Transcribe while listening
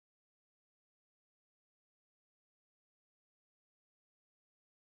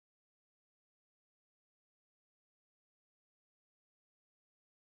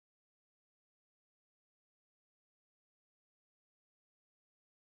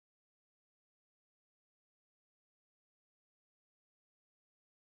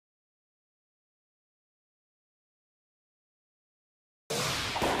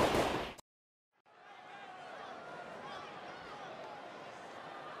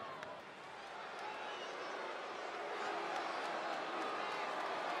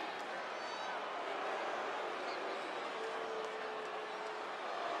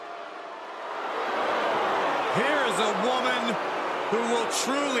a woman who will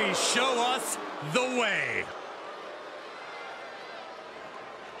truly show us the way.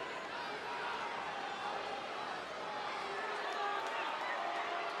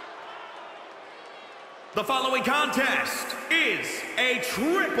 The following contest is a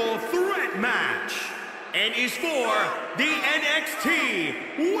triple threat match and is for the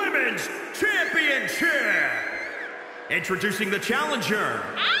NXT Women's Championship. Introducing the challenger,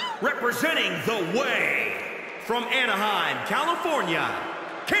 representing the Way, from Anaheim, California,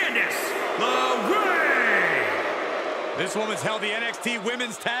 Candice LeRae. This woman's held the NXT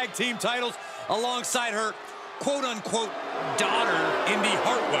Women's Tag Team titles alongside her quote-unquote daughter, Indi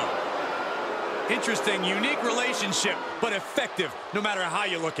Hartwell. Interesting, unique relationship, but effective no matter how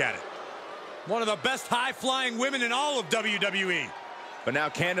you look at it. One of the best high-flying women in all of WWE. But now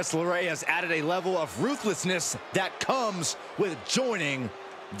Candice LeRae has added a level of ruthlessness that comes with joining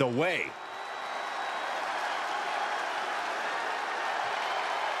the Way.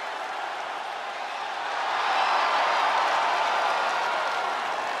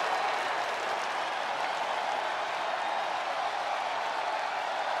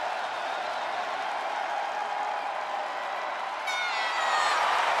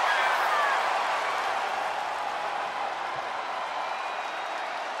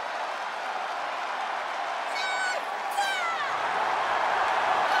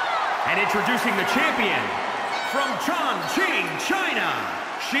 And introducing the champion, from Chongqing, China,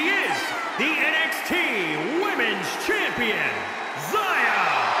 she is the NXT Women's Champion, Xia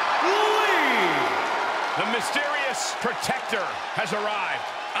Li. The mysterious protector has arrived.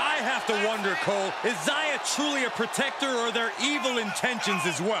 I have to wonder, Cole, is Xia truly a protector, or are there evil intentions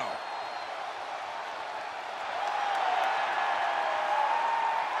as well?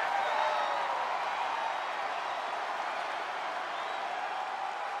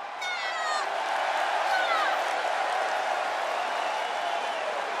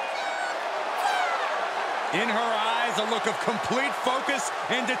 In her eyes, a look of complete focus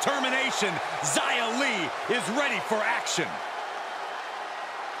and determination. Xia Li is ready for action.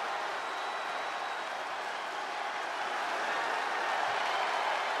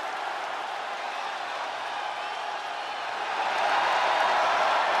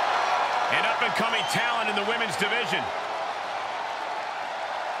 An up-and-coming talent in the women's division.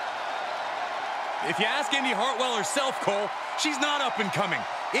 If you ask Indi Hartwell herself, Cole, she's not up-and-coming.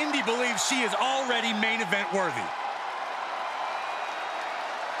 Indi believes she is already main event worthy.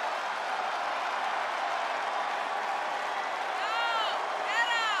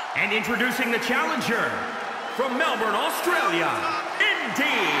 And introducing the challenger, from Melbourne, Australia,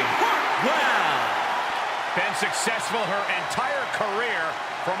 Indi Hartwell. Been successful her entire career,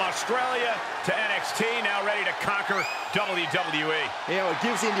 from Australia to NXT, now ready to conquer WWE. You know, what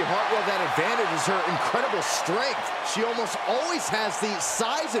gives Indi Hartwell that advantage is her incredible strength. She almost always has the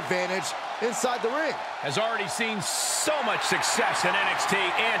size advantage inside the ring. Has already seen so much success in NXT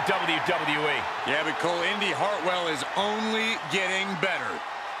and WWE. Yeah, but Cole, Indi Hartwell is only getting better.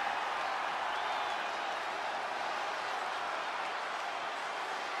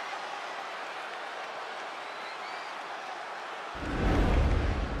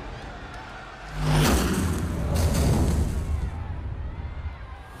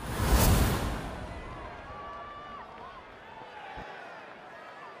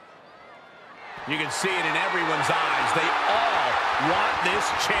 You can see it in everyone's eyes. They all want this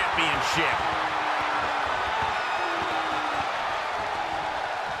championship.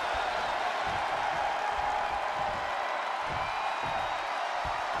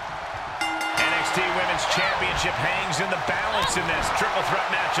 NXT Women's Championship hangs in the balance in this triple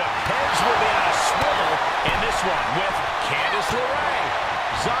threat matchup. Heads will be on a swivel in this one with Candice LeRae,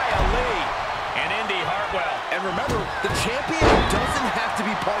 Xia Li, and Indi Hartwell. And remember, the champion doesn't have to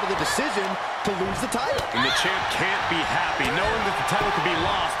be part of the decision to lose the title. And the champ can't be happy knowing that the title could be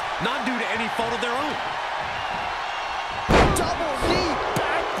lost, not due to any fault of their own. Double knee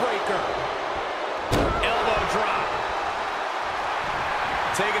backbreaker. Elbow drop.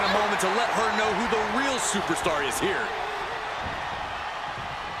 Taking a moment to let her know who the real superstar is here.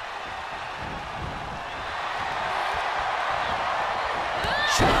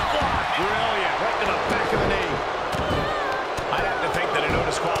 Brilliant, right to the back of the knee. I'd have to think that a no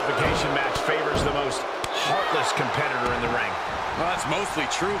disqualification match favors the most heartless competitor in the ring. Well, that's mostly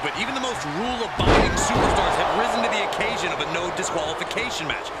true, but even the most rule-abiding superstars have risen to the occasion of a no disqualification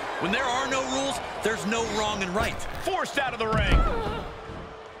match. When there are no rules, there's no wrong and right. Forced out of the ring.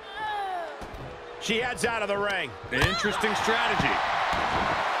 She heads out of the ring. Interesting strategy.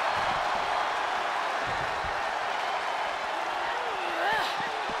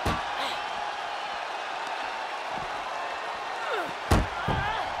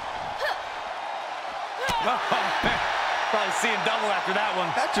 Oh, man. Probably seeing double after that one.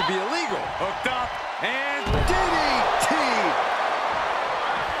 That should be illegal. Hooked up and DDT.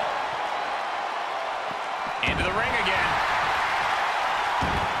 Into the ring again.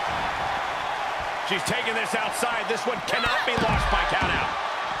 She's taking this outside. This one cannot be lost by countout.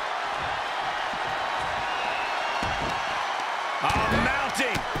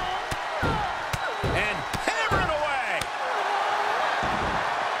 Mounting. And hammering away.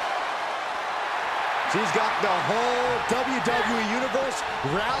 She's got the whole WWE Universe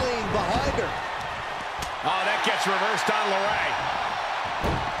rallying behind her. Oh, that gets reversed on LeRae.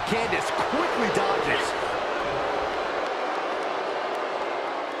 Candice quickly dodges.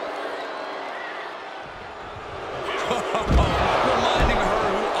 reminding her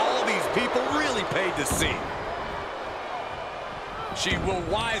who all these people really paid to see. She will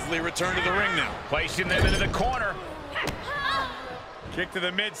wisely return to the ring now. Placing them into the corner. Kick to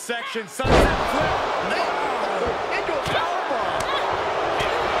the midsection, sunset flip. No! Into a powerbomb.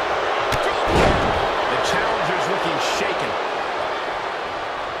 The challenger's looking shaken.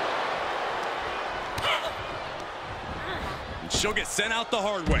 She'll get sent out the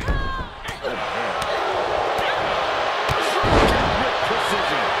hard way. With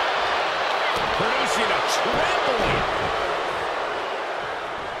precision. Producing a trampoline.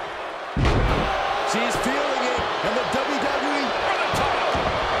 She's feeling it, and the WWE For the title.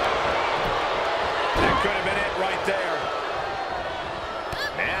 That could have been it right there.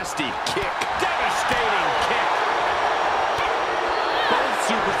 Nasty kick. Devastating kick. Both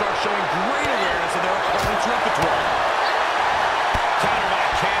superstars showing great awareness of their opponent's repertoire. Counter by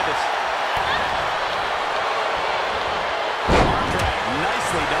Candice. Arm drag,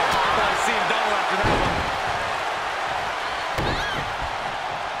 nicely done. Probably seeing double after that one.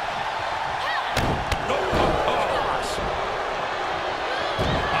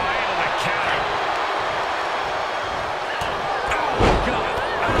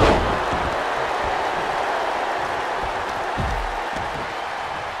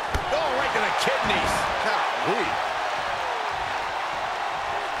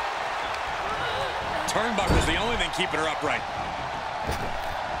 Turnbuckle's the only thing keeping her upright.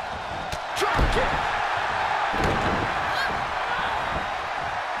 Drop kick.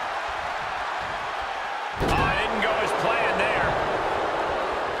 Didn't go as planned there.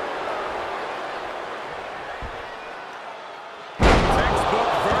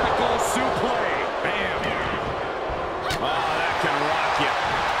 Textbook vertical suplex. Bam. Oh, that can rock you.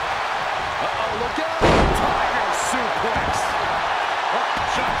 Uh-oh, look out! Tiger suplex. Oh,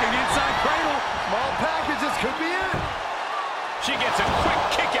 shocking inside cradle. Small packages could be it. She gets a quick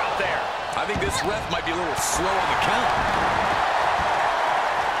kick out there. I think this ref might be a little slow on the count.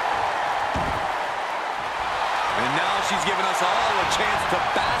 And now she's giving us all a chance to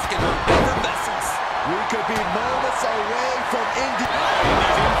bask in her effervescence. We could be moments away from Indy.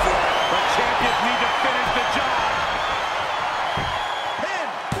 Indy's in for it. The champions need to finish the job. Pin.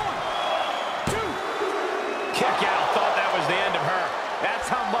 1, 2. Kick out. Thought that was the end of her. That's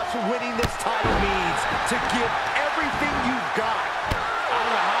how much winning this title means. To give everything you've got. I don't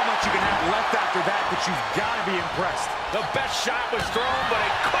know how much you can have left after that, but you've got to be impressed. The best shot was thrown, but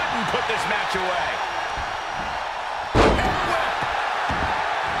it couldn't put this match away.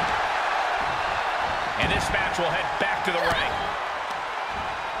 And this match will head back to the ring.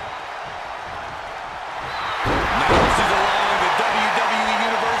 Now she's allowing the WWE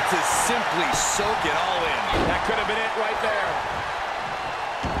Universe to simply soak it all in. That could have been it right there.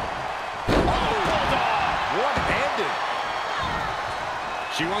 One-handed.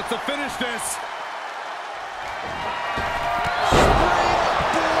 She wants to finish this.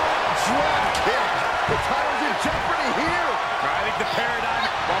 Springboard drop kick. The title's in jeopardy here. I think the paradigm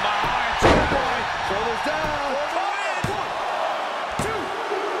from behind. Boy, Shoulders down. 1, 2.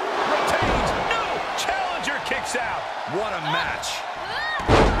 Retains. No. Challenger kicks out. what a match.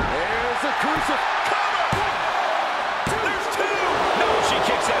 There's the crucifix. There's 2. No, she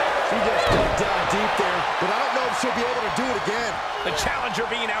kicks out. She just dug down deep there, but I don't know if she'll be able to do it again. The challenger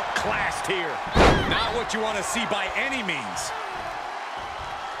being outclassed here. Not what you want to see by any means.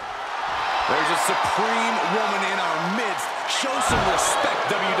 There's a supreme woman in our midst. Show some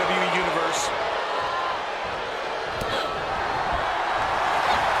respect, WWE Universe.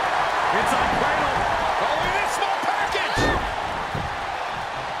 Inside cradle. Oh, look at this small package.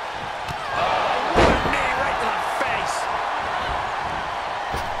 Oh, what a knee right to the face.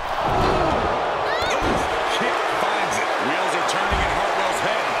 Kick finds it. Wheels are turning in Hartwell's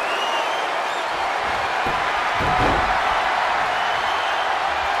head.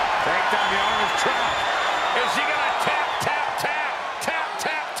 Break down the arm is trapped. Is she gonna tap, tap, tap, tap,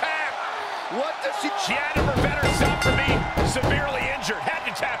 tap, tap? What She had to prevent herself from being severely injured. Had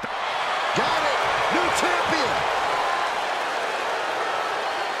to tap. Got it. New champion.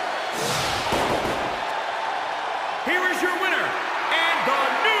 Here is your winner, and the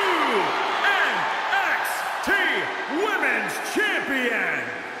new NXT Women's Champion,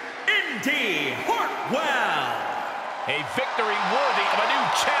 Indy Hartwell. A victory worthy of a new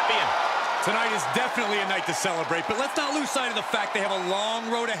champion. Tonight is definitely a night to celebrate, but let's not lose sight of the fact they have a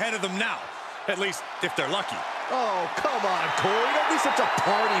long road ahead of them now. At least, if they're lucky. Oh, come on, Corey. Don't be such a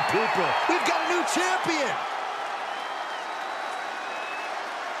party pooper. We've got a new champion.